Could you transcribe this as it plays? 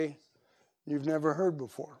you've never heard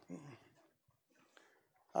before.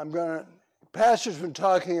 Pastor's been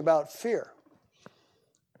talking about fear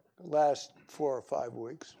the last 4 or 5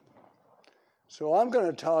 weeks. So I'm going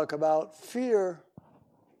to talk about fear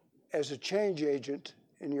as a change agent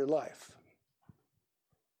in your life.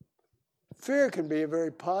 Fear can be a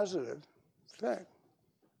very positive thing.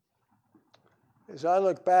 As I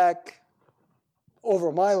look back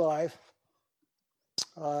over my life,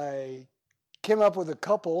 I came up with a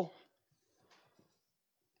couple.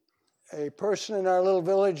 A person in our little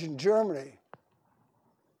village in Germany,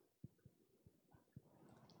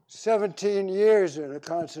 17 years in a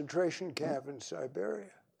concentration camp in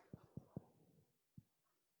Siberia.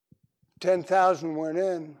 10,000 went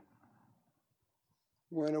in.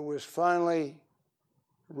 When it was finally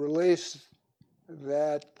released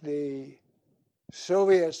that the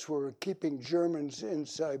Soviets were keeping Germans in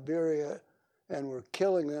Siberia and were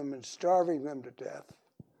killing them and starving them to death,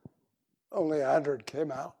 only 100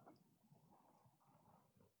 came out.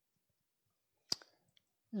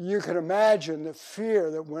 You can imagine the fear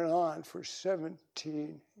that went on for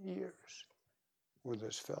 17 years with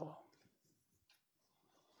this fellow.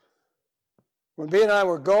 When Bea and I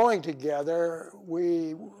were going together,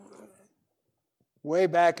 way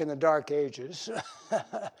back in the dark ages,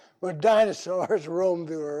 when dinosaurs roamed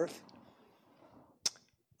the earth,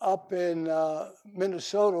 up in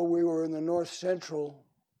Minnesota, we were in the north central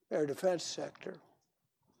air defense sector.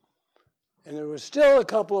 And there was still a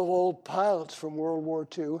couple of old pilots from World War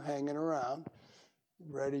II hanging around,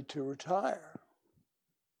 ready to retire.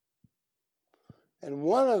 And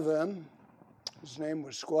one of them, his name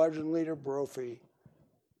was Squadron Leader Brophy,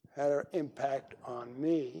 had an impact on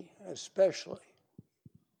me especially.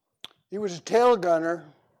 He was a tail gunner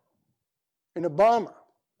in a bomber.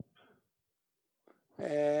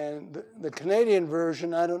 And the Canadian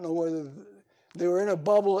version, I don't know whether they were in a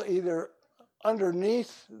bubble either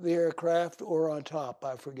underneath the aircraft or on top,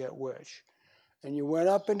 I forget which. And you went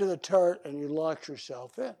up into the turret and you locked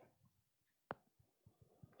yourself in.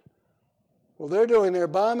 Well, they're doing their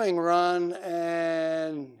bombing run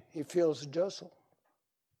and he feels a jostle.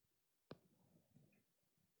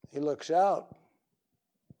 He looks out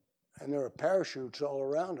and there are parachutes all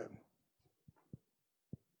around him.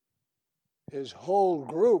 His whole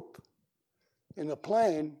group in the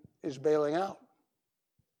plane is bailing out.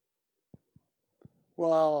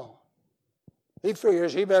 Well, he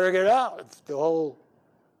figures he better get out if the whole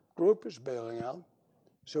group is bailing out.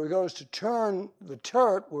 So he goes to turn the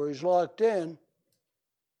turret where he's locked in,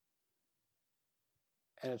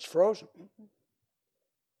 and it's frozen.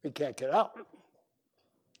 He can't get out.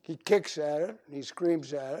 He kicks at it, and he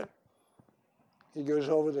screams at it. He goes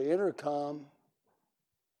over the intercom,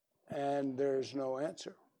 and there's no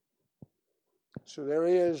answer. So there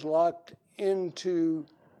he is, locked into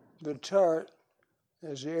the turret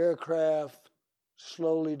as the aircraft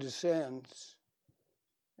slowly descends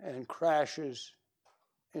and crashes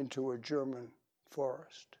into a German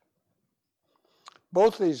forest.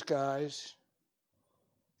 Both these guys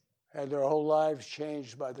had their whole lives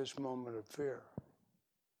changed by this moment of fear.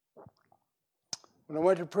 When I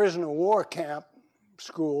went to prisoner of war camp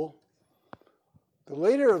school, the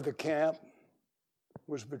leader of the camp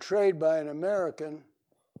was betrayed by an American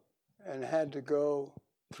and had to go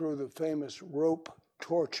through the famous rope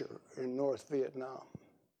torture in North Vietnam.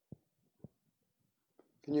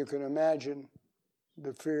 And you can imagine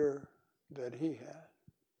the fear that he had.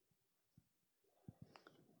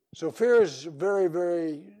 So fear is a very,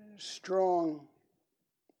 very strong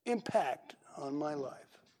impact on my life.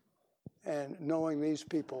 And knowing these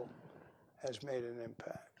people has made an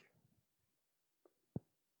impact.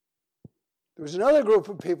 There was another group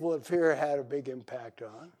of people that fear had a big impact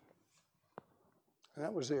on, and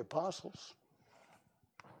that was the apostles.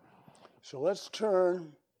 So let's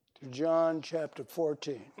turn to John chapter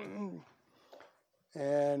 14.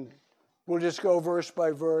 And we'll just go verse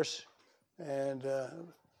by verse. And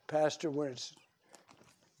Pastor,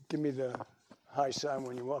 give me the high sign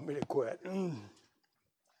when you want me to quit. In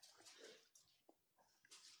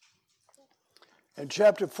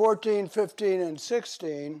chapter 14, 15, and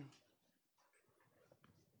 16,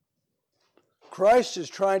 Christ is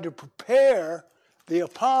trying to prepare the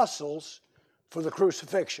apostles for the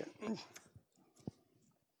crucifixion.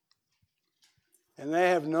 And they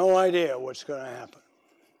have no idea what's going to happen.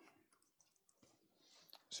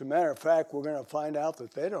 As a matter of fact, we're going to find out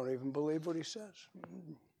that they don't even believe what he says.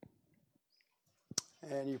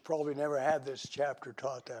 And you probably never had this chapter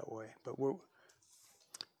taught that way. But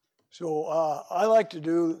I like to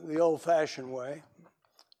do the old-fashioned way,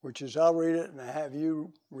 which is I'll read it and have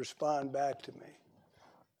you respond back to me.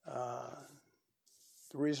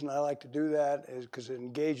 The reason I like to do that is because it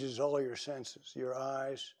engages all your senses, your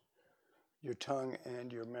eyes, your tongue,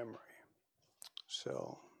 and your memory.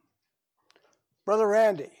 So, Brother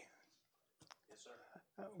Randy. Yes,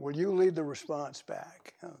 sir. Will you lead the response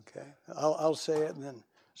back? Okay. I'll say it and then.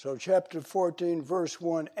 So chapter 14, verse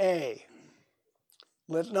 1a.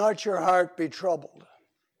 Let not your heart be troubled.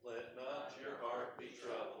 Let not your heart be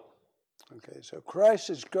troubled. Okay, so Christ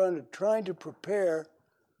is trying to prepare,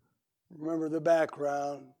 remember the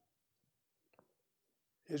background,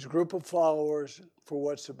 his group of followers for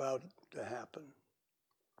what's about to happen.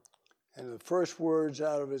 And the first words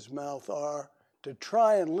out of his mouth are to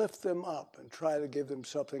try and lift them up and try to give them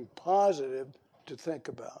something positive to think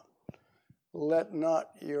about. Let not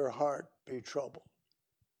your heart be troubled.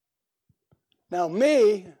 Now,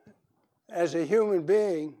 me, as a human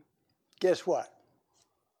being, guess what?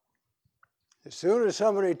 As soon as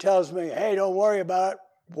somebody tells me, hey, don't worry about it,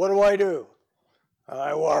 what do?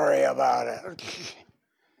 I worry about it.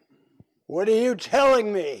 What are you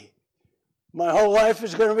telling me? My whole life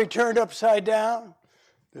is going to be turned upside down?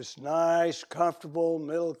 This nice, comfortable,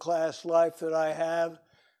 middle-class life that I have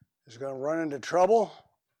is going to run into trouble?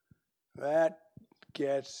 That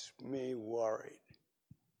gets me worried.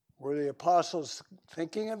 Were the apostles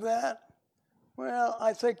thinking of that? Well,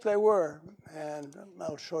 I think they were, and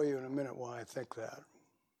I'll show you in a minute why I think that.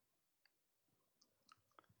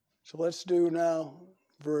 So let's do now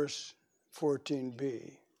verse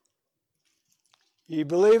 14b. Ye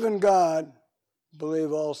believe in God,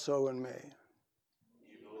 believe also in me.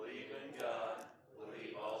 You believe in God,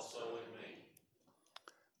 believe also in me.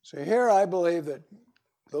 So here I believe that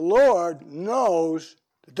the Lord knows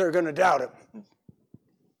that they're going to doubt him.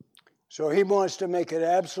 So he wants to make it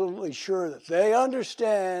absolutely sure that they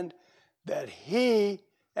understand that he,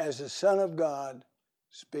 as the Son of God,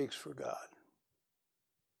 speaks for God.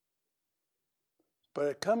 But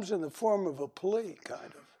it comes in the form of a plea, kind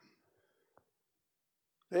of.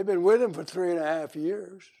 They've been with him for 3.5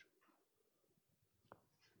 years.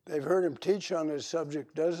 They've heard him teach on this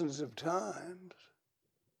subject dozens of times.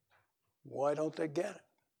 Why don't they get it?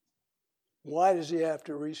 Why does he have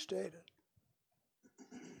to restate it?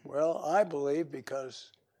 Well, I believe because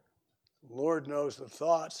the Lord knows the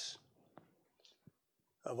thoughts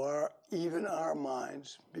of even our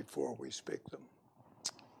minds before we speak them.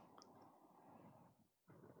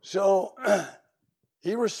 So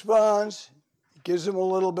he responds, gives them a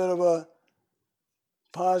little bit of a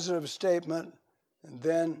positive statement, and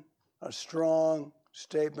then a strong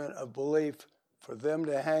statement of belief for them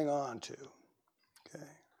to hang on to. Okay.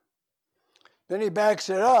 Then he backs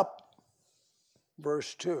it up.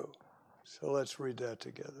 Verse 2. So let's read that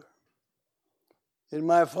together. In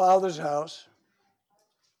my Father's house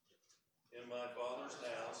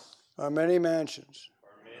are many mansions.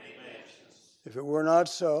 If it were not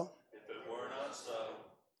so,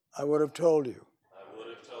 I would have told you.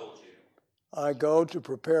 I go to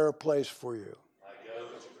prepare a place for you.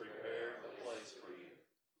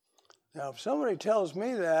 Now, if somebody tells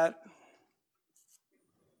me that,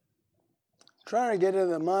 trying to get in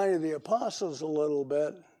the mind of the apostles a little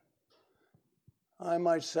bit, I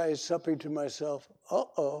might say something to myself,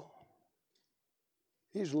 uh-oh,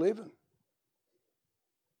 he's leaving.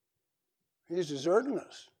 He's deserting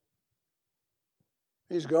us.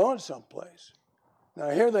 He's going someplace. Now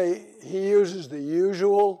here he uses the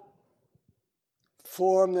usual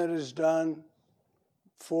form that is done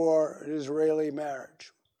for an Israeli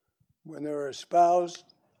marriage. When they're espoused,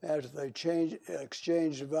 after they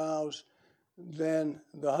exchange vows, then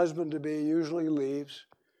the husband-to-be usually leaves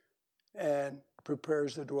and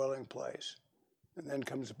prepares the dwelling place, and then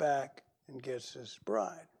comes back and gets his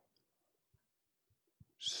bride.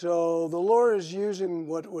 So the Lord is using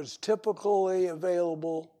what was typically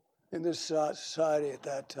available in this society at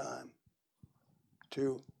that time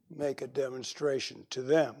to make a demonstration to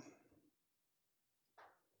them.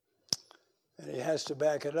 And he has to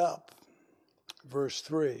back it up. Verse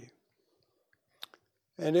 3.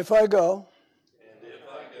 And if I go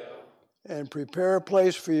and prepare a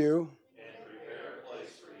place for you,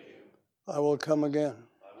 I will come again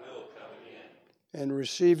and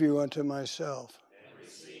receive you unto myself.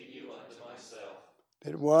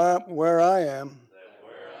 That where I am,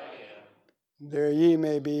 there ye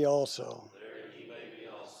may be also.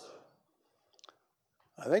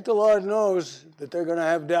 I think the Lord knows that they're going to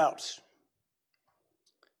have doubts.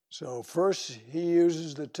 So first he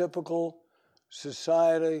uses the typical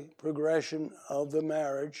society progression of the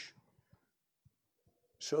marriage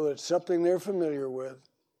so that it's something they're familiar with,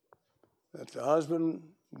 that the husband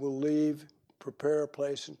will leave, prepare a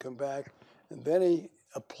place, and come back, and then he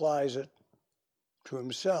applies it to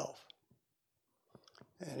himself.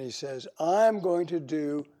 And he says, I'm going to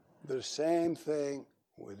do the same thing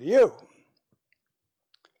with you.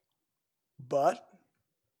 But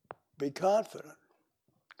be confident.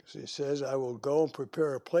 Because he says, I will go and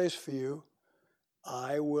prepare a place for you.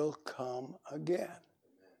 I will come again.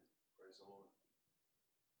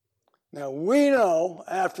 Now we know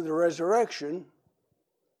after the resurrection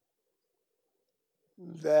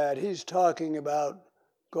that he's talking about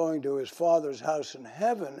going to his Father's house in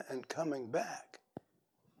heaven and coming back.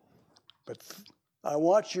 But I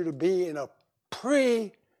want you to be in a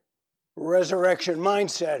pre-resurrection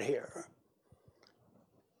mindset here.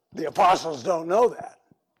 The apostles don't know that.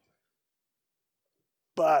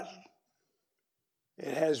 But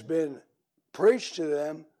it has been preached to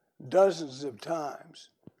them dozens of times,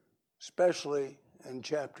 especially in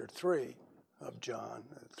chapter 3 of John,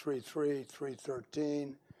 3:3,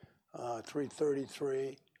 3:13,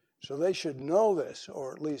 3:33. So they should know this,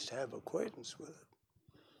 or at least have acquaintance with it.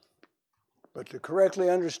 But to correctly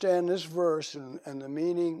understand this verse and the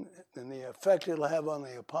meaning and the effect it'll have on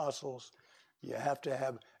the apostles, you have to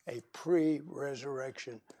have a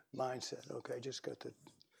pre-resurrection mindset. Okay, just got the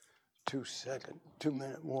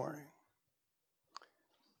 2-minute warning.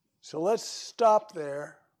 So let's stop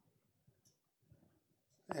there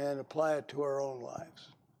and apply it to our own lives.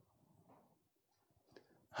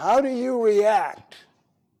 How do you react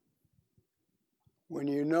when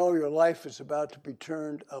you know your life is about to be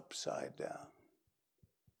turned upside down?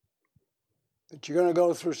 That you're going to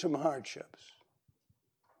go through some hardships.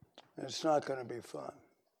 And it's not going to be fun.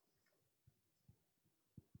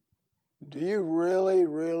 Do you really,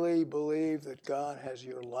 really believe that God has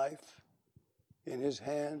your life in his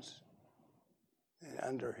hands and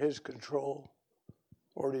under his control?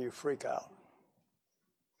 Or do you freak out?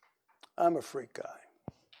 I'm a freak guy.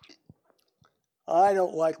 I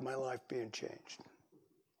don't like my life being changed.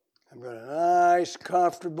 I've got a nice,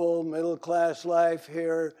 comfortable, middle-class life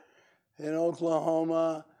here in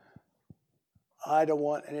Oklahoma. I don't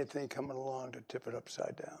want anything coming along to tip it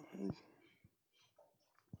upside down.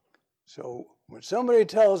 So when somebody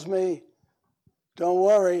tells me, don't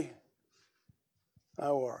worry,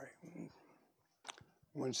 I worry.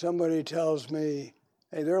 When somebody tells me,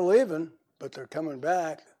 hey, they're leaving, but they're coming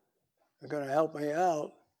back, they're going to help me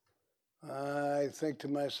out, I think to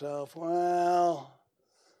myself, well,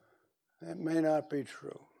 that may not be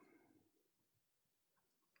true.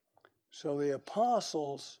 So the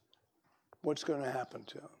apostles, what's going to happen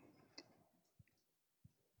to them?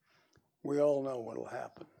 We all know what will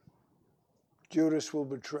happen. Judas will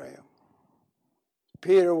betray him.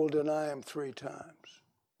 Peter will deny him 3 times.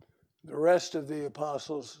 The rest of the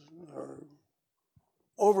apostles are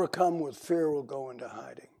overcome with fear, will go into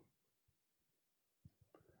hiding.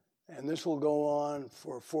 And this will go on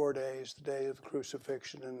for 4 days, the day of the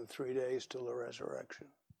crucifixion and the 3 days till the resurrection.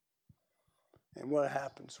 And what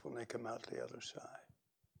happens when they come out the other side?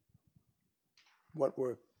 What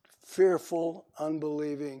were fearful,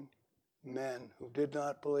 unbelieving men who did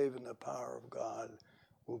not believe in the power of God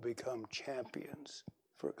will become champions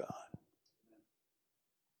for God.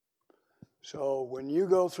 So when you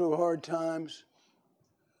go through hard times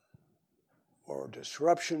or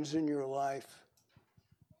disruptions in your life,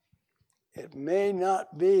 it may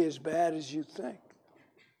not be as bad as you think.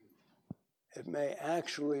 It may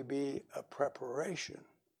actually be a preparation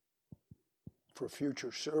for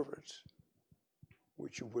future service,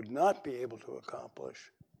 which you would not be able to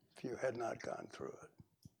accomplish if you had not gone through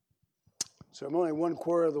it. So I'm only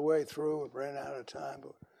 1/4 of the way through. It ran out of time,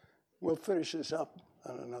 but we'll finish this up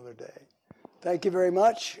on another day. Thank you very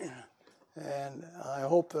much, and I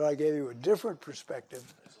hope that I gave you a different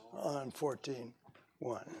perspective on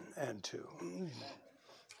 14:1 and 2.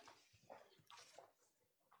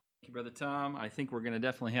 Thank you, Brother Tom. I think we're going to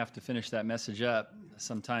definitely have to finish that message up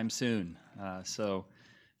sometime soon. So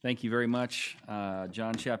thank you very much.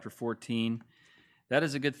 John chapter 14. That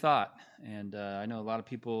is a good thought. And I know a lot of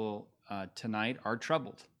people tonight are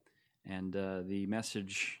troubled. And the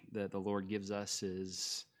message that the Lord gives us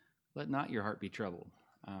is, let not your heart be troubled.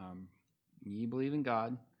 You believe in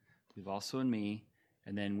God. Believe also in me.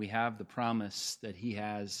 And then we have the promise that he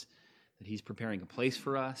has, that he's preparing a place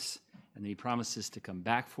for us, and that he promises to come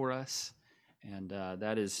back for us. And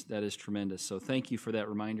that is tremendous. So thank you for that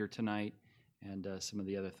reminder tonight, and some of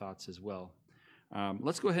the other thoughts as well.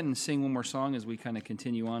 Let's go ahead and sing one more song as we kind of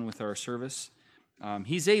continue on with our service.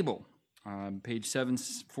 He's Able, page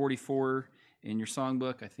 744 in your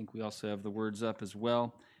songbook. I think we also have the words up as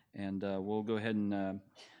well. And we'll go ahead and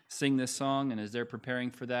sing this song. And as they're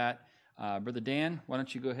preparing for that, Brother Dan, why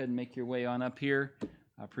don't you go ahead and make your way on up here?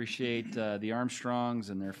 I appreciate the Armstrongs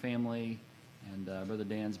and their family And Brother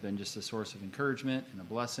Dan's been just a source of encouragement and a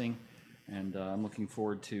blessing, and I'm looking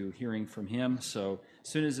forward to hearing from him. So as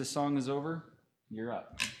soon as this song is over, you're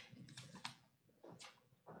up.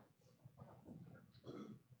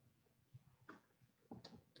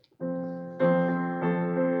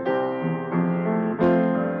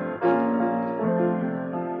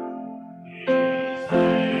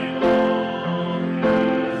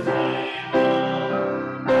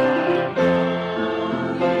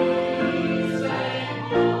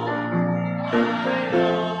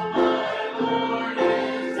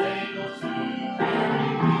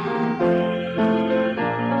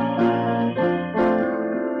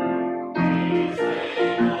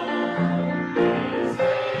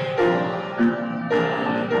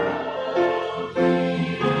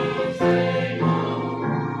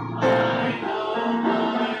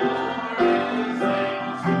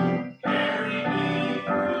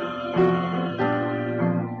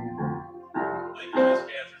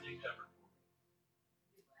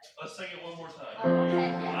 Let's sing it one more time.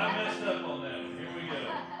 I messed up on that. Here we go.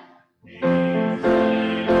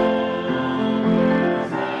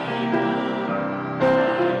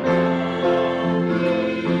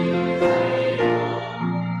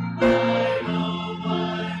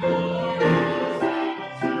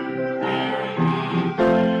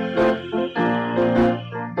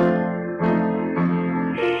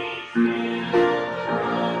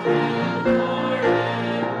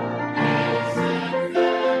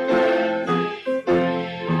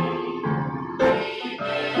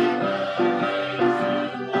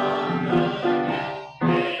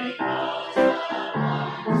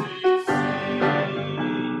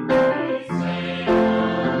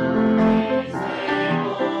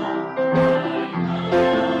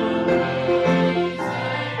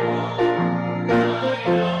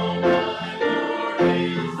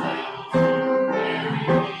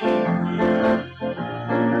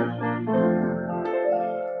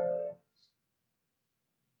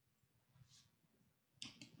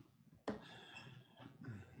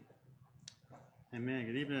 Amen.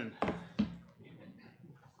 Good evening.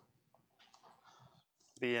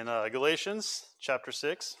 Be in Galatians chapter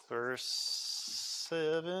 6, verse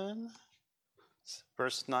 9.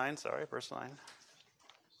 Verse 9.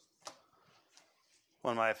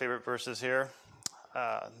 One of my favorite verses here.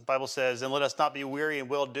 The Bible says, "And let us not be weary in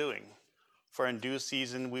well-doing, for in due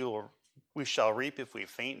season we shall reap if we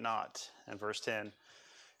faint not." And verse 10,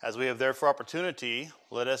 "As we have therefore opportunity,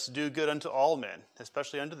 let us do good unto all men,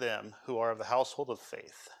 especially unto them who are of the household of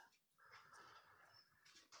faith."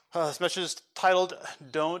 This message is titled,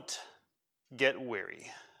 "Don't Get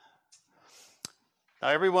Weary." Now,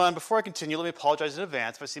 everyone, before I continue, let me apologize in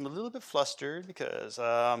advance if I seem a little bit flustered, because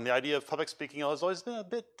the idea of public speaking has always been a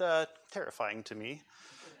bit terrifying to me.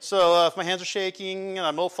 So if my hands are shaking and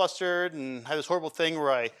I'm a little flustered and I have this horrible thing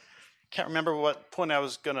where I can't remember what point I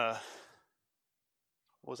was going to...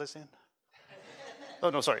 What was I saying? Oh,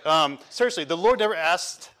 no, sorry. Seriously, the Lord never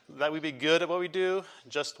asked that we be good at what we do,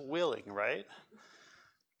 just willing, right?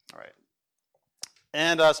 All right.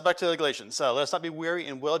 And so back to the Galatians. Let us not be weary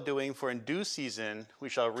in well-doing, for in due season we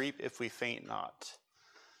shall reap if we faint not.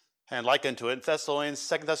 And like unto it,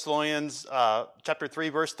 2 Thessalonians chapter 3,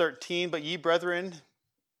 verse 13, "But ye, brethren,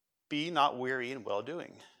 be not weary in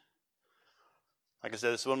well-doing." Like I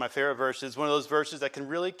said, this is one of my favorite verses, one of those verses that can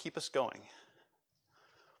really keep us going.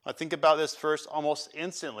 I think about this verse almost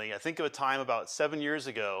instantly. I think of a time about 7 years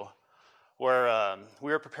ago where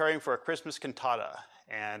we were preparing for a Christmas cantata,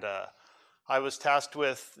 and I was tasked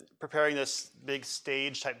with preparing this big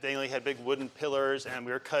stage type thing. We had big wooden pillars, and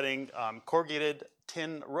we were cutting corrugated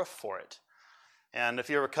tin roof for it. And if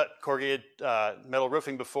you ever cut corrugated metal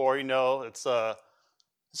roofing before, you know it's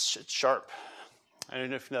sharp. I don't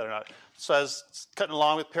know if you know it or not. So I was cutting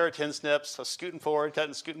along with a pair of tin snips. I was scooting forward,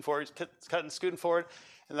 cutting, scooting forward,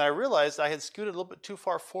 and then I realized I had scooted a little bit too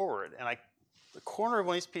far forward, and the corner of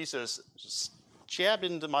one of these pieces just jabbed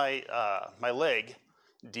into my my leg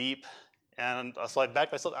deep, and so I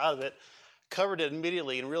backed myself out of it, covered it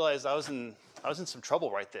immediately, and realized I was in some trouble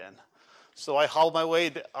right then. So I hauled my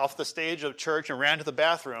way off the stage of church and ran to the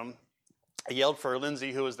bathroom. I yelled for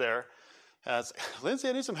Lindsay, who was there. I said, "Lindsay,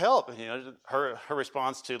 I need some help." And, you know, her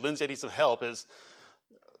response to "Lindsay, I need some help" is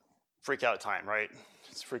freak out time, right?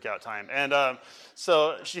 It's freak out time. And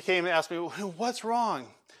so she came and asked me, "What's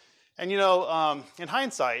wrong?" And you know, in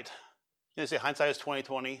hindsight, you know, say hindsight is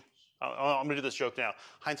 20/20. I'm gonna do this joke now.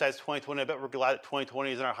 Hindsight is 20/20. I bet we're glad that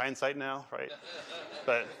 20/20 is in our hindsight now, right?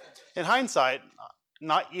 But in hindsight,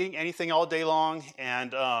 not eating anything all day long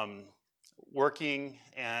and working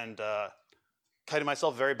and cutting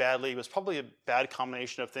myself very badly was probably a bad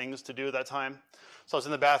combination of things to do at that time. So I was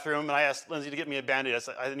in the bathroom, and I asked Lindsay to get me a Band-Aid. I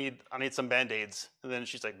said, I need some Band-Aids. And then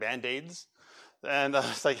she's like, Band-Aids? And I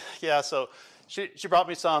was like, yeah. So she brought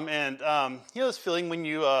me some. And you know this feeling when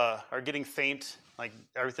you are getting faint, like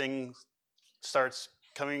everything starts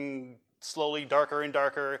coming slowly darker and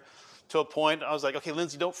darker to a point. I was like, okay,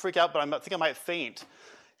 Lindsay, don't freak out, but I think I might faint.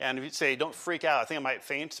 And if you say, don't freak out, I think I might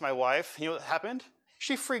faint to my wife. You know what happened?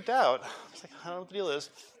 She freaked out. I was like, I don't know what the deal is.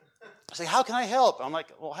 I was like, how can I help? I'm like,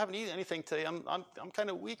 well, I haven't eaten anything today. I'm kind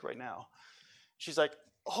of weak right now. She's like,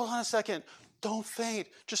 hold on a second. Don't faint.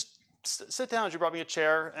 Just sit down. She brought me a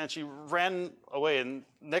chair, and she ran away. And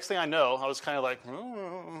next thing I know, I was kind of like,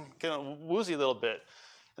 kind of woozy a little bit.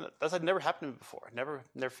 And that had never happened to me before.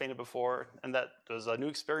 Never fainted before, and that was a new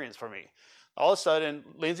experience for me. All of a sudden,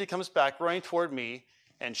 Lindsay comes back running toward me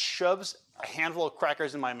and shoves a handful of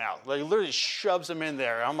crackers in my mouth. Like literally shoves them in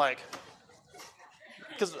there. I'm like,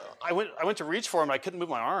 because I went to reach for them, I couldn't move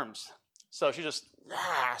my arms. So she just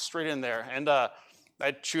straight in there, and I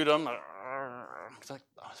chewed them. I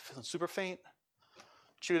was feeling super faint.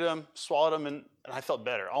 Chewed them, swallowed them, and I felt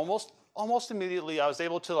better. Almost immediately, I was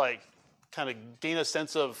able to like kind of gain a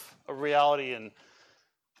sense of reality. And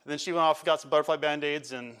then she went off and got some butterfly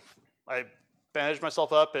Band-Aids, and I bandaged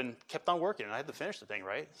myself up and kept on working. I had to finish the thing,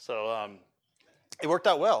 right? So it worked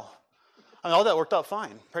out well. I mean, all that worked out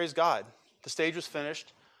fine. Praise God. The stage was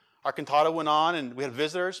finished. Our cantata went on, and we had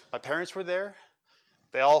visitors. My parents were there.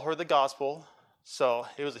 They all heard the gospel. So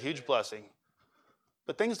it was a huge blessing.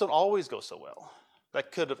 But things don't always go so well.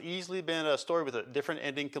 That could have easily been a story with a different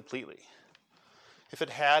ending completely. If it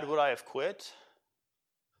had, would I have quit?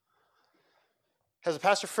 As a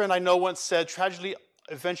pastor friend I know once said, tragedy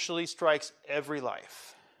eventually strikes every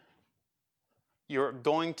life. You're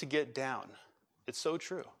going to get down. It's so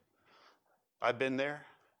true. I've been there.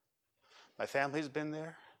 My family's been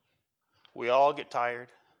there. We all get tired.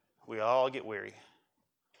 We all get weary.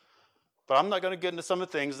 But I'm not going to get into some of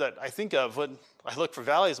the things that I think of when I look for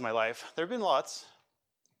valleys in my life. There have been lots.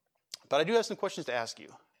 But I do have some questions to ask you.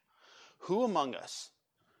 Who among us,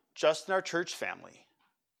 just in our church family,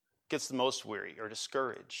 gets the most weary or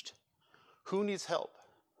discouraged? Who needs help?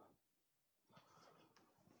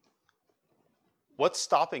 What's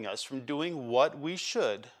stopping us from doing what we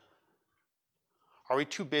should? Are we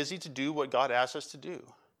too busy to do what God asks us to do?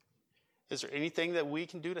 Is there anything that we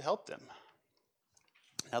can do to help them?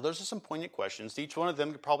 Now, those are some poignant questions. Each one of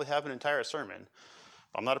them could probably have an entire sermon.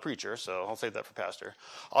 I'm not a preacher, so I'll save that for Pastor.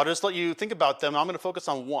 I'll just let you think about them. I'm going to focus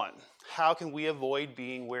on one. How can we avoid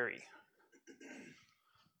being weary?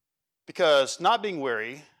 Because not being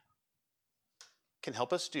weary can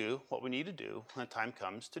help us do what we need to do when the time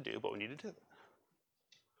comes to do what we need to do.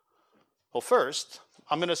 Well, first,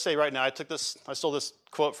 I'm going to say right now, I stole this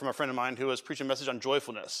quote from a friend of mine who was preaching a message on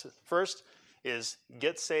joyfulness. First is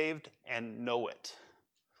get saved and know it.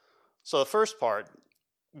 So the first part,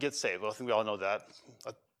 get saved. Well, I think we all know that.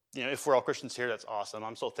 If we're all Christians here, that's awesome.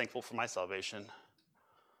 I'm so thankful for my salvation.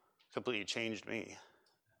 Completely changed me.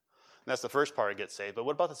 And that's the first part of get saved. But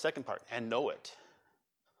what about the second part? And know it.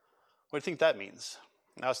 What do you think that means?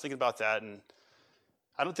 And I was thinking about that, and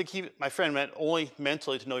I don't think my friend meant only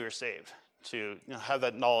mentally to know you're saved, to have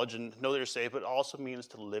that knowledge and know that you're saved, but it also means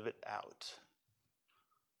to live it out.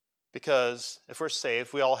 Because if we're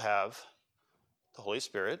saved, we all have the Holy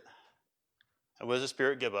Spirit. And what does the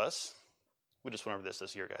Spirit give us? We just went over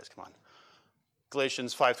this year, guys. Come on.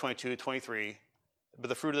 Galatians 5:22-23. But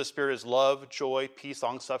the fruit of the Spirit is love, joy, peace,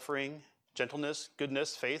 long-suffering, gentleness,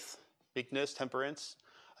 goodness, faith, meekness, temperance.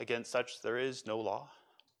 Against such there is no law.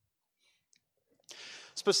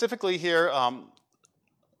 Specifically here,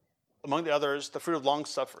 among the others, the fruit of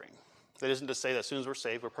long-suffering. That isn't to say that as soon as we're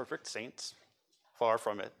saved, we're perfect saints. Far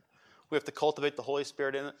from it. We have to cultivate the Holy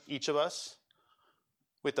Spirit in each of us.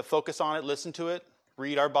 We have to focus on it, listen to it,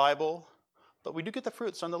 read our Bible, but we do get the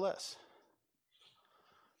fruits nonetheless.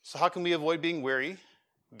 So how can we avoid being weary,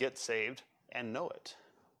 get saved, and know it?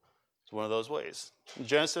 It's one of those ways.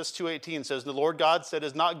 Genesis 2:18 says, the Lord God said, it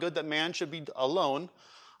is not good that man should be alone.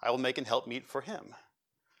 I will make an help meet for him.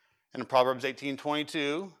 And in Proverbs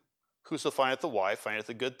 18:22, whoso findeth a wife findeth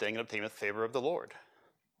a good thing and obtaineth favor of the Lord.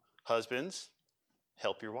 Husbands,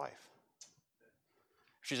 help your wife.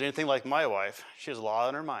 If she's anything like my wife, she has a lot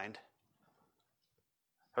on her mind.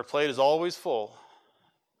 Her plate is always full.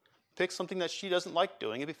 Pick something that she doesn't like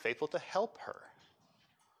doing and be faithful to help her.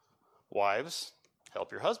 Wives,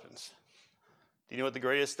 help your husbands. Do you know what the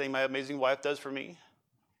greatest thing my amazing wife does for me?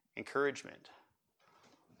 Encouragement.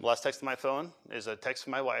 The last text on my phone is a text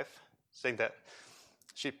from my wife saying that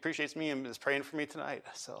she appreciates me and is praying for me tonight.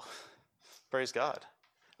 So, praise God.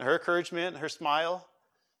 And her encouragement, her smile,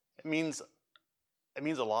 it means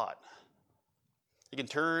a lot. It can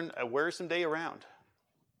turn a wearisome day around.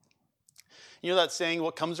 You know that saying,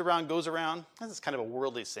 what comes around goes around? That's kind of a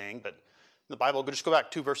worldly saying, but in the Bible, just go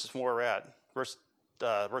back 2 verses from where we're at. Verse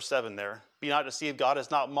 7 there. Be not deceived, God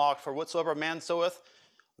is not mocked, for whatsoever a man soweth,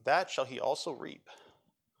 that shall he also reap.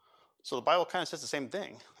 So the Bible kind of says the same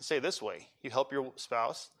thing. They say it this way, you help your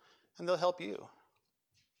spouse, and they'll help you.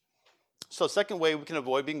 So the second way we can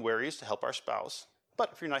avoid being weary is to help our spouse.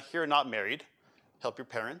 But if you're not here and not married, help your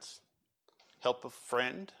parents, help a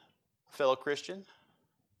friend, a fellow Christian.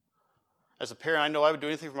 As a parent, I know I would do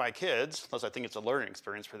anything for my kids, unless I think it's a learning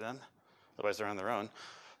experience for them. Otherwise, they're on their own.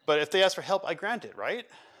 But if they ask for help, I grant it, right?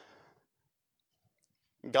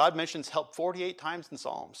 God mentions help 48 times in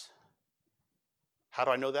Psalms. How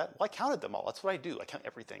do I know that? Well, I counted them all. That's what I do. I count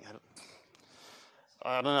everything.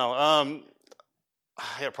 I don't know.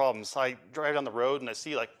 I have problems. I drive down the road and I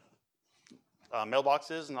see like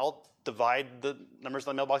mailboxes, and I'll divide the numbers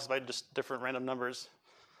on the mailboxes by just different random numbers.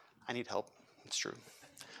 I need help. It's true.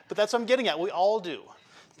 But that's what I'm getting at. We all do.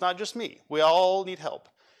 It's not just me. We all need help.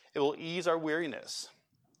 It will ease our weariness.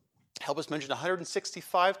 Help is mentioned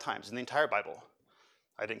 165 times in the entire Bible.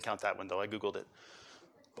 I didn't count that one, though. I Googled it.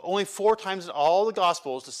 But only 4 times in all the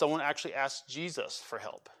Gospels does someone actually ask Jesus for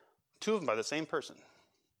help. 2 of them by the same person.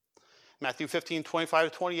 Matthew 15,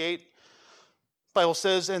 25 to 28, Bible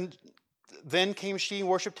says, and then came she and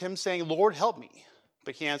worshipped him, saying, Lord, help me.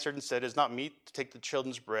 But he answered and said, it is not meet to take the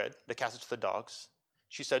children's bread, to cast it to the dogs.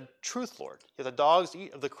 She said, truth, Lord. Yet the dogs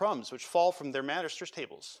eat of the crumbs which fall from their master's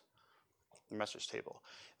tables. The master's table.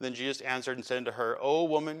 And then Jesus answered and said unto her, O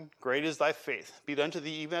woman, great is thy faith. Be it unto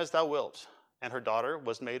thee even as thou wilt. And her daughter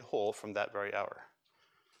was made whole from that very hour.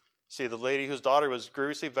 See, the lady whose daughter was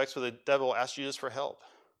grievously vexed with the devil asked Jesus for help.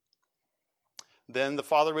 Then the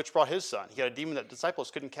father which brought his son, he had a demon that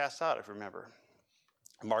disciples couldn't cast out, if you remember.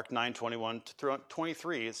 Mark 9, 21 to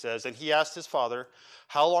 23, it says, and he asked his father,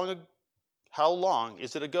 how long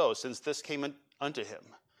is it ago since this came unto him?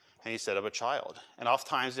 And he said, of a child. And oft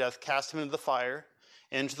times it hath cast him into the fire,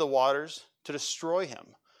 into the waters, to destroy him.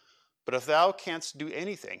 But if thou canst do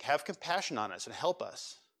anything, have compassion on us and help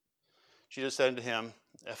us. Jesus said unto him,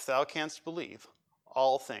 if thou canst believe,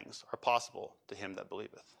 all things are possible to him that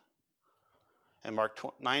believeth. And Mark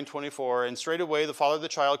 9:24, and straightway the father of the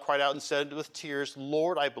child cried out and said with tears,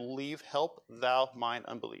 Lord, I believe, help thou mine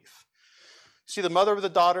unbelief. See, the mother of the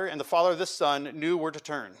daughter and the father of the son knew where to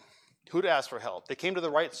turn, who to ask for help. They came to the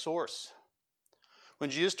right source. When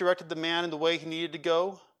Jesus directed the man in the way he needed to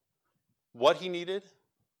go, what he needed?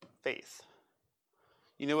 Faith.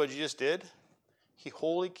 You know what Jesus did? He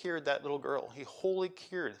wholly cured that little girl. He wholly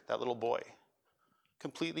cured that little boy.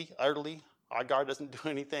 Completely, utterly. Our God doesn't do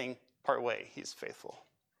anything part way. He's faithful.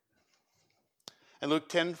 And Luke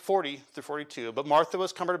 10:40-42, but Martha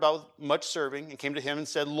was cumbered about with much serving, and came to him and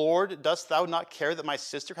said, Lord, dost thou not care that my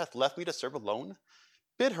sister hath left me to serve alone?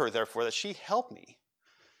 Bid her, therefore, that she help me.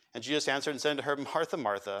 And Jesus answered and said unto her, Martha,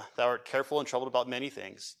 Martha, thou art careful and troubled about many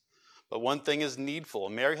things. But one thing is needful,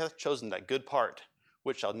 and Mary hath chosen that good part,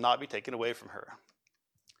 which shall not be taken away from her.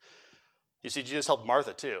 You see, Jesus helped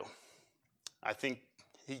Martha too. I think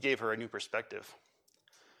he gave her a new perspective.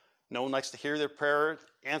 No one likes to hear their prayer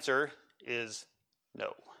answer is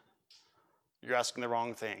no. You're asking the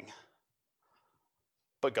wrong thing.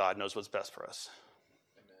 But God knows what's best for us.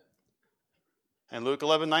 Amen. And Luke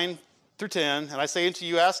 11:9-10, and I say unto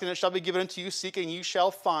you, ask, and it shall be given unto you, seek, and you shall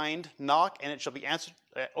find, knock, and it shall be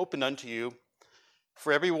opened unto you.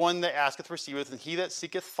 For every one that asketh receiveth, and he that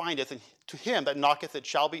seeketh findeth, and to him that knocketh it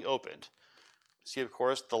shall be opened. See, of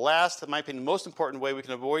course, the last, in my opinion, the most important way we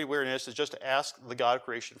can avoid weariness is just to ask the God of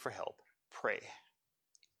creation for help. Pray.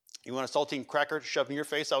 You want a saltine cracker to shove in your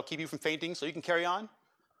face that will keep you from fainting so you can carry on?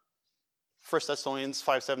 1 Thessalonians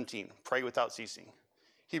 5:17, pray without ceasing.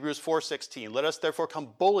 Hebrews 4:16, let us therefore come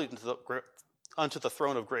boldly unto the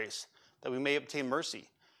throne of grace, that we may obtain mercy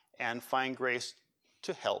and find grace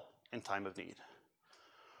to help in time of need.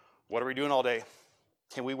 What are we doing all day?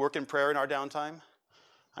 Can we work in prayer in our downtime?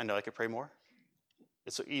 I know I could pray more.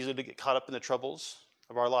 It's so easy to get caught up in the troubles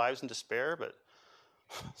of our lives and despair, but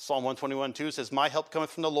Psalm 121:2 says, my help cometh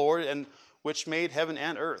from the Lord, and which made heaven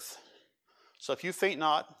and earth. So if you faint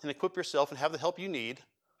not and equip yourself and have the help you need,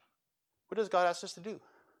 what does God ask us to do?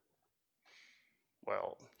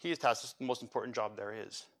 Well, he has tasked us the most important job there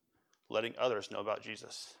is, letting others know about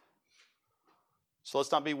Jesus. So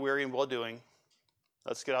let's not be weary in well-doing.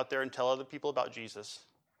 Let's get out there and tell other people about Jesus.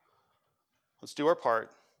 Let's do our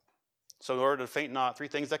part. So in order to faint not, 3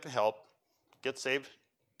 things that can help: get saved,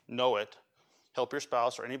 know it, help your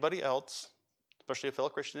spouse or anybody else, especially a fellow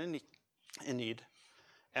Christian in need,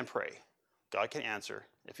 and pray. God can answer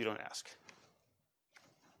if you don't ask.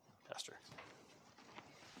 Pastor.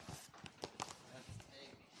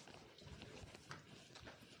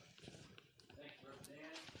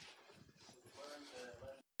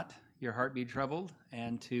 your heart be troubled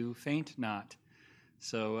and to faint not.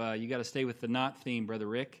 So you got to stay with the not theme, Brother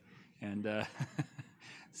Rick. And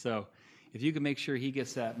so if you can make sure he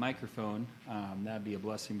gets that microphone, that'd be a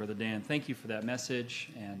blessing, Brother Dan. Thank you for that message.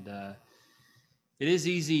 And it is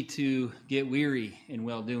easy to get weary in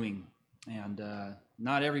well-doing. And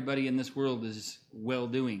not everybody in this world is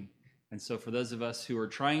well-doing. And so for those of us who are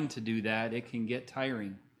trying to do that, it can get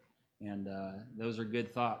tiring. And those are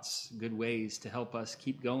good thoughts, good ways to help us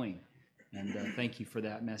keep going. And thank you for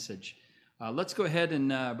that message. Let's go ahead and,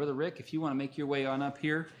 Brother Rick, if you want to make your way on up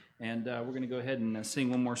here, and we're going to go ahead and sing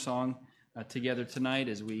one more song together tonight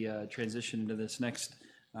as we transition into this next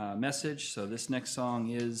message. So this next song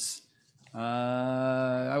is,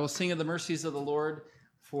 I will sing of the mercies of the Lord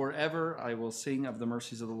forever. I will sing of the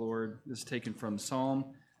mercies of the Lord. This is taken from Psalm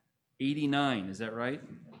 89. Is that right?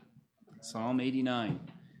 Psalm 89.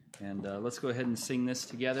 And let's go ahead and sing this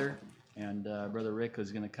together. And Brother Rick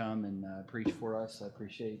is going to come and preach for us. I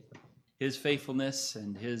appreciate his faithfulness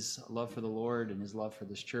and his love for the Lord and his love for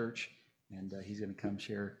this church. And he's going to come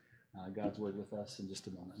share God's word with us in just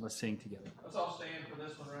a moment. Let's sing together. Let's all stand for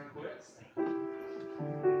this one right quick.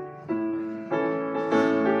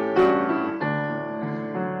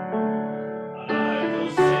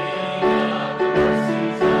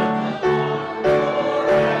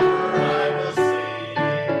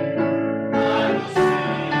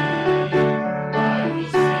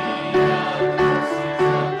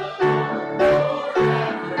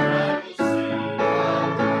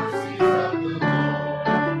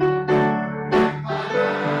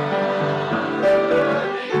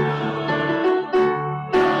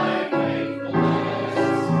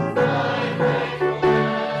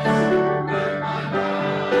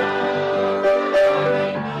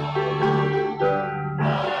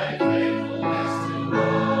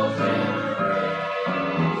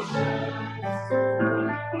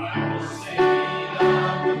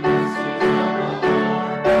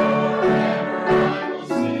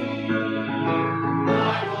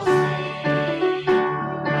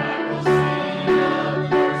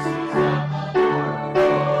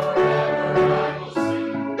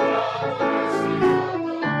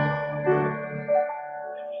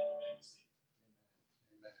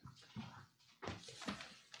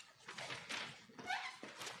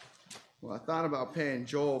 Well, I thought about paying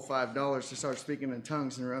Joel $5 to start speaking in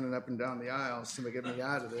tongues and running up and down the aisles to get me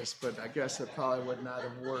out of this, but I guess it probably would not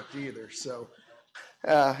have worked either. So,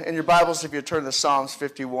 in your Bibles, if you turn to Psalms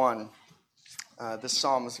 51, this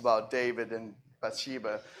psalm is about David and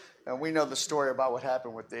Bathsheba. And we know the story about what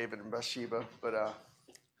happened with David and Bathsheba, but I'll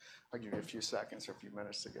give you a few seconds or a few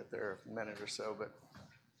minutes to get there, a minute or so. But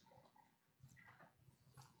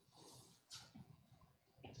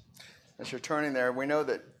as you're turning there, we know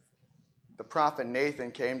that the prophet Nathan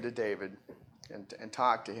came to David and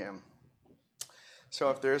talked to him. So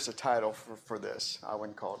if there's a title for this, I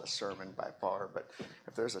wouldn't call it a sermon by far, but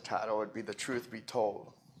if there's a title, it would be The Truth Be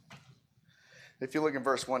Told. If you look in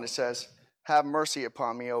verse 1, it says, "Have mercy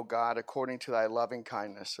upon me, O God, according to thy loving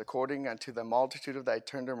kindness, according unto the multitude of thy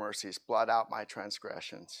tender mercies, blot out my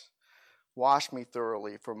transgressions. Wash me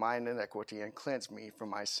thoroughly from mine iniquity and cleanse me from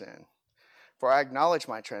my sin. For I acknowledge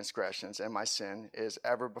my transgressions, and my sin is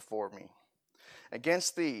ever before me.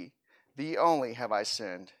 Against thee only have I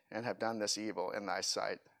sinned, and have done this evil in thy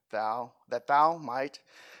sight, that thou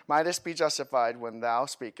mightest be justified when thou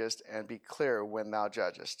speakest, and be clear when thou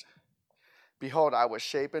judgest. Behold, I was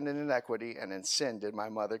shapen in iniquity, and in sin did my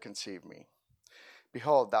mother conceive me.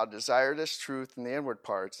 Behold, thou desiredest truth in the inward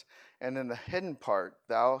parts, and in the hidden part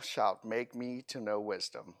thou shalt make me to know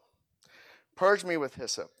wisdom. Purge me with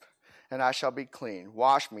hyssop, and I shall be clean.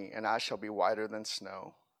 Wash me, and I shall be whiter than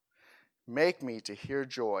snow. Make me to hear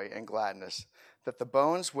joy and gladness, that the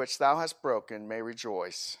bones which thou hast broken may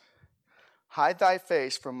rejoice. Hide thy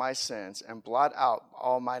face from my sins, and blot out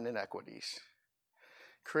all mine iniquities.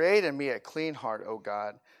 Create in me a clean heart, O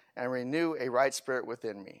God, and renew a right spirit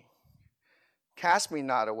within me. Cast me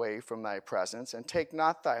not away from thy presence, and take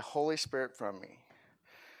not thy Holy Spirit from me.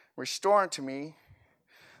 Restore unto me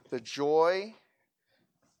the joy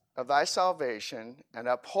of thy salvation, and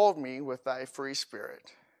uphold me with thy free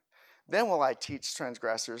spirit. Then will I teach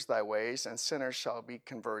transgressors thy ways, and sinners shall be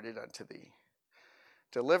converted unto thee.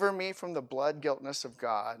 Deliver me from the blood guiltness of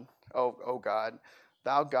God, O God,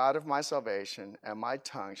 thou God of my salvation, and my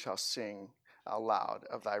tongue shall sing aloud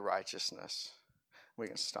of thy righteousness." We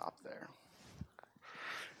can stop there.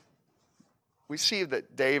 We see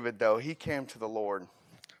that David, though, he came to the Lord.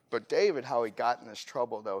 But David, how he got in this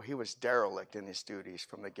trouble, though, he was derelict in his duties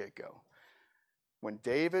from the get-go. When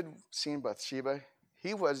David seen Bathsheba,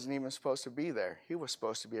 he wasn't even supposed to be there. He was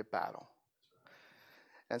supposed to be at battle.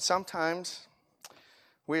 And sometimes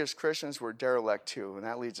we as Christians, we're derelict too, and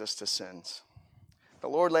that leads us to sins. The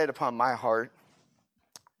Lord laid upon my heart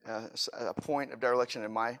a point of dereliction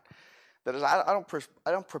in my, that is, I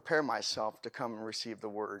don't prepare myself to come and receive the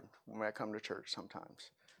word when I come to church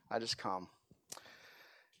sometimes. I just come.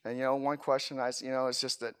 And, one question is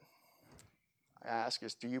just that I ask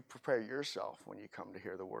is, do you prepare yourself when you come to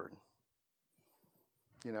hear the word?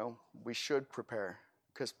 We should prepare,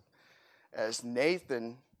 because as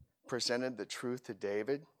Nathan presented the truth to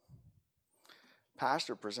David,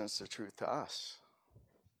 Pastor presents the truth to us.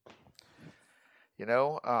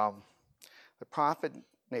 The prophet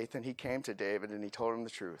Nathan, he came to David and he told him the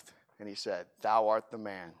truth. And he said, "Thou art the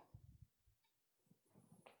man."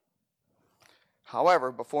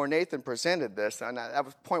 However, before Nathan presented this, and that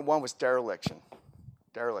was point one, was dereliction.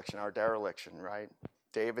 Our dereliction, right?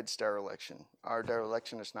 David's dereliction. Our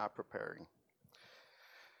dereliction is not preparing.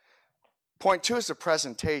 Point two is the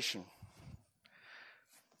presentation.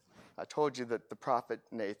 I told you that the prophet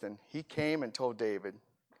Nathan, he came and told David.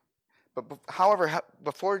 But however,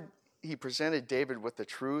 before he presented David with the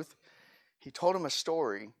truth, he told him a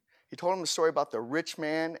story. He told him a story about the rich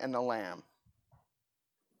man and the lamb.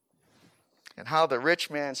 And how the rich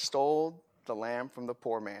man stole the lamb from the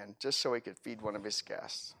poor man just so he could feed one of his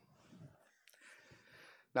guests.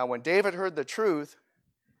 Now, when David heard the truth,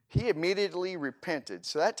 he immediately repented.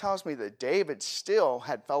 So that tells me that David still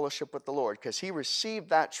had fellowship with the Lord, because he received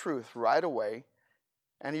that truth right away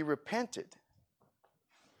and he repented.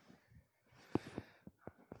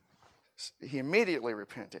 He immediately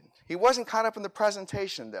repented. He wasn't caught up in the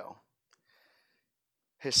presentation, though.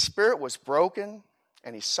 His spirit was broken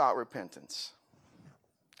and he sought repentance.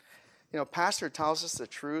 Pastor tells us the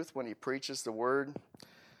truth when he preaches the word,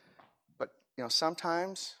 but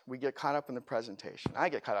sometimes we get caught up in the presentation. I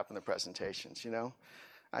get caught up in the presentations.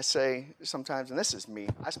 I say sometimes, and this is me,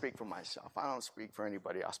 I speak for myself, I don't speak for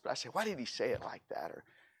anybody else, but I say, why did he say it like that? Or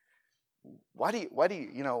what did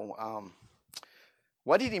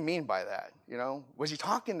he mean by that? Was he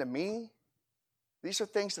talking to me? These are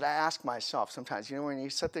things that I ask myself sometimes. When you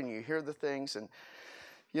sit there and you hear the things, and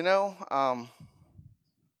well,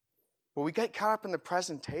 we get caught up in the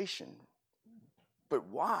presentation. But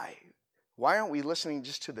why? Why aren't we listening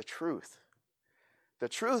just to the truth? The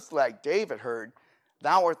truth, like David heard,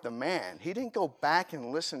 "Thou art the man." He didn't go back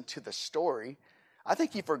and listen to the story. I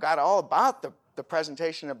think he forgot all about the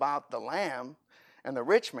presentation about the lamb and the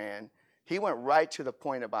rich man. He went right to the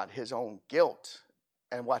point about his own guilt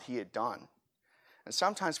and what he had done. And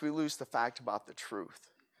sometimes we lose the fact about the truth.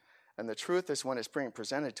 And the truth is, when it's being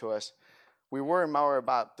presented to us, we worry more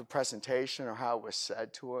about the presentation or how it was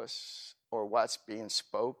said to us, or what's being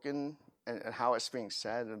spoken and how it's being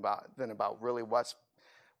said, than about really what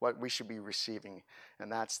we should be receiving.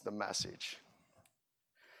 And that's the message.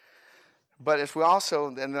 But if we also,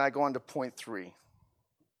 and then I go on to point three.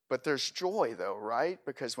 But there's joy, though, right?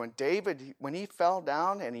 Because when he fell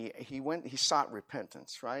down and he sought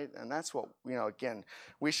repentance, right? And that's what, again,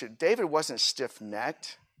 David wasn't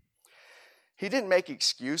stiff-necked. He didn't make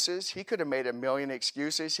excuses. He could have made a million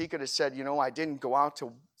excuses. He could have said, I didn't go out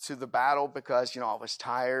to the battle because, I was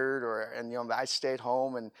tired, and I stayed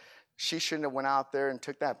home, and she shouldn't have went out there and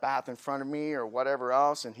took that bath in front of me, or whatever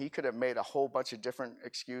else. And he could have made a whole bunch of different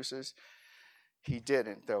excuses. He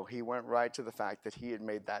didn't, though. He went right to the fact that he had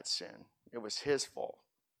made that sin. It was his fault.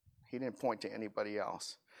 He didn't point to anybody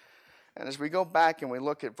else. And as we go back and we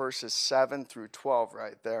look at verses 7 through 12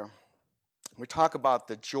 right there, we talk about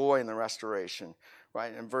the joy and the restoration,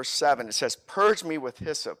 right? In verse 7, it says, "Purge me with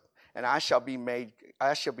hyssop, and I shall be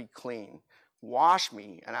clean. Wash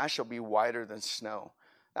me, and I shall be whiter than snow."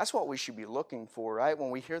 That's what we should be looking for, right? When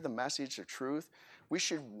we hear the message of truth, we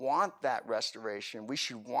should want that restoration. We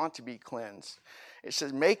should want to be cleansed. It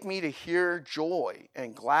says, "Make me to hear joy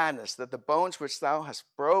and gladness, that the bones which thou hast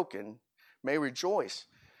broken may rejoice."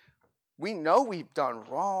 We know we've done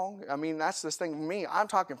wrong. I mean, that's this thing with me. I'm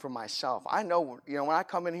talking for myself. I know, when I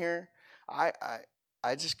come in here, I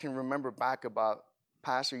just can remember back about,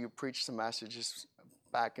 Pastor, you preached some messages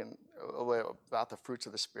back in about the fruits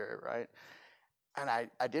of the Spirit, right? And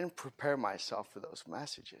I didn't prepare myself for those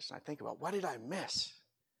messages. And I think about, what did I miss?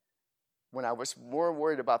 When I was more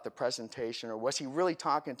worried about the presentation, or was he really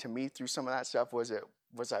talking to me through some of that stuff? Was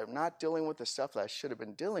I not dealing with the stuff that I should have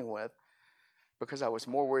been dealing with because I was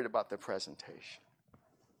more worried about the presentation?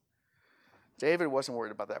 David wasn't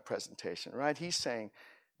worried about that presentation, right? He's saying,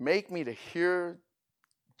 "Make me to hear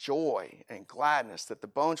joy and gladness, that the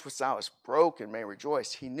bones which thou hast broken may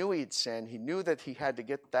rejoice." He knew he had sinned. He knew that he had to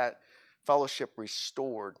get that fellowship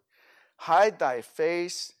restored. "Hide thy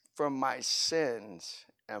face from my sins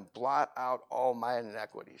and blot out all my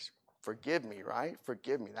iniquities. Forgive me, right?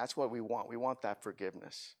 Forgive me. That's what we want. We want that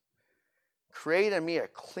forgiveness. Create in me a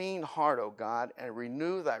clean heart, O God, and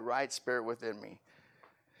renew thy right spirit within me.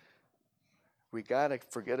 We got to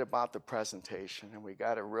forget about the presentation, and we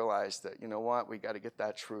got to realize that, you know what, we got to get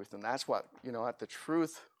that truth. And that's what, you know what, the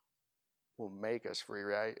truth will make us free,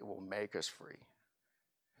 right? It will make us free.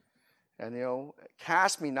 And, you know,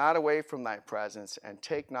 cast me not away from thy presence and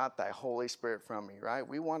take not thy Holy Spirit from me, right?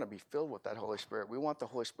 We want to be filled with that Holy Spirit. We want the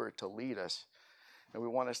Holy Spirit to lead us, and we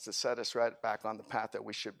want us to set us right back on the path that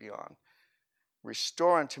we should be on.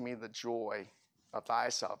 Restore unto me the joy of thy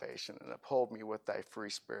salvation and uphold me with thy free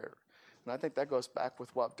spirit. And I think that goes back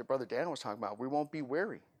with what Brother Dan was talking about. We won't be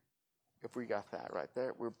weary if we got that right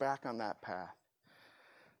there. We're back on that path.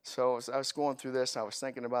 So as I was going through this, I was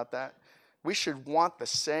thinking about that. We should want the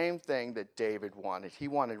same thing that David wanted. He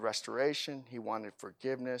wanted restoration. He wanted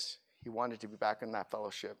forgiveness. He wanted to be back in that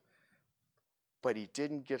fellowship. But he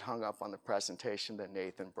didn't get hung up on the presentation that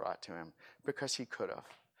Nathan brought to him, because he could have.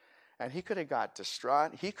 And he could have got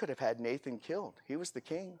distraught. He could have had Nathan killed. He was the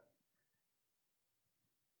king.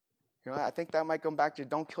 You know, I think that might come back to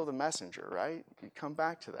don't kill the messenger, right? You come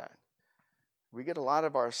back to that. We get a lot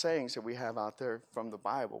of our sayings that we have out there from the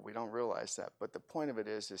Bible. We don't realize that. But the point of it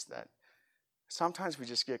is that sometimes we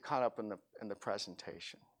just get caught up in the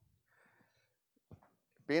presentation.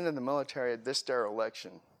 Being in the military, this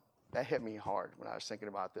dereliction, that hit me hard when I was thinking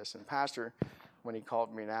about this. And Pastor, when he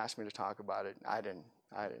called me and asked me to talk about it, I didn't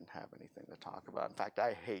have anything to talk about. In fact,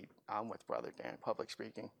 I'm with Brother Dan, public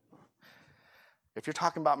speaking. If you're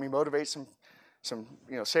talking about me motivate some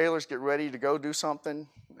sailors get ready to go do something,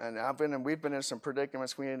 and we've been in some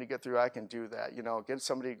predicaments we need to get through, I can do that. Get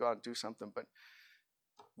somebody to go out and do something. But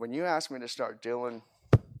when you ask me to start dealing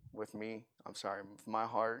with me, I'm sorry, with my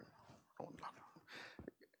heart,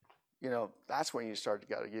 that's when you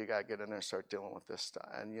got to get in there and start dealing with this stuff,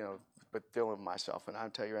 and but dealing with myself. And I'll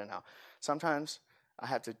tell you right now, sometimes I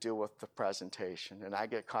have to deal with the presentation, and I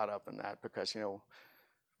get caught up in that because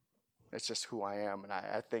it's just who I am, and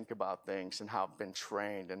I think about things and how I've been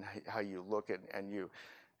trained and how you look at and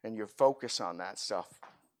you focus on that stuff.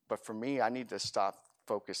 But for me, I need to stop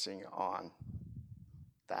focusing on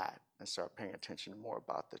that and start paying attention more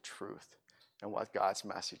about the truth and what God's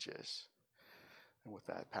message is. And with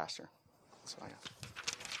that, Pastor, that's all I have.